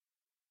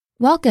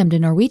Welcome to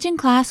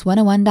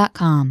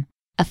NorwegianClass101.com,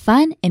 a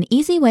fun and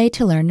easy way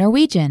to learn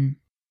Norwegian.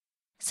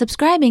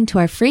 Subscribing to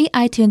our free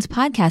iTunes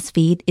podcast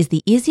feed is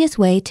the easiest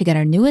way to get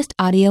our newest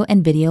audio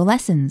and video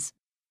lessons.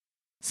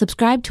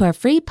 Subscribe to our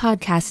free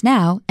podcast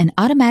now and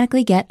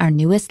automatically get our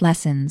newest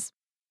lessons.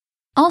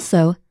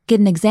 Also, get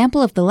an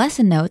example of the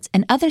lesson notes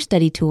and other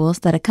study tools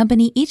that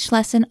accompany each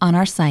lesson on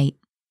our site.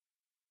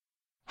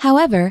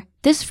 However,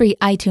 this free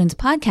iTunes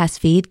podcast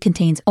feed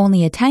contains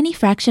only a tiny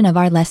fraction of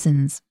our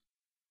lessons.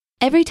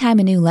 Every time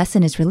a new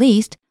lesson is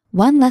released,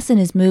 one lesson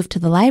is moved to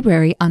the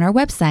library on our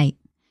website,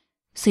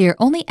 so you're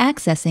only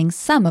accessing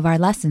some of our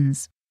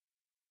lessons.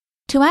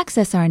 To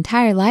access our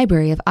entire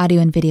library of audio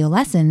and video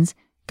lessons,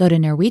 go to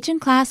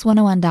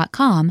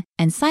NorwegianClass101.com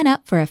and sign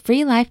up for a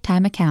free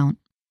lifetime account.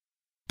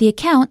 The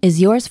account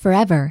is yours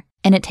forever,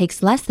 and it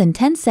takes less than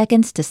 10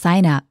 seconds to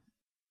sign up.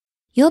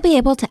 You'll be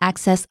able to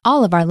access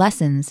all of our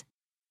lessons.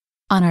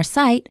 On our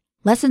site,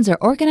 lessons are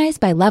organized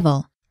by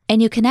level, and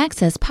you can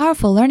access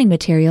powerful learning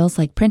materials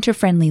like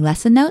printer-friendly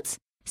lesson notes,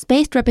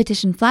 spaced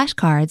repetition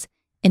flashcards,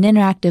 an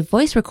interactive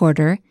voice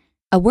recorder,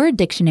 a word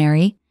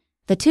dictionary,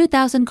 the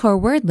 2,000 core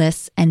word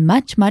lists, and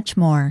much, much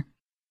more.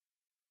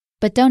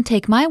 But don't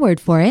take my word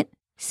for it.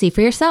 See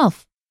for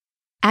yourself.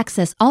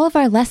 Access all of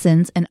our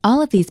lessons and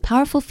all of these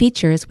powerful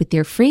features with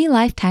your free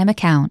lifetime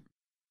account.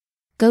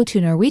 Go to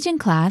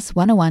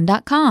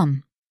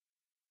NorwegianClass101.com.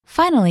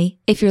 Finally,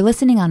 if you're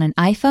listening on an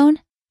iPhone,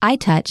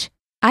 iTouch,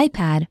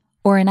 iPad,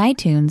 or in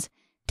iTunes,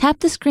 tap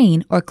the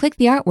screen or click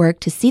the artwork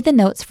to see the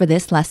notes for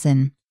this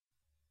lesson.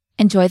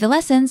 Enjoy the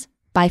lessons.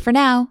 Bye for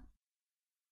now.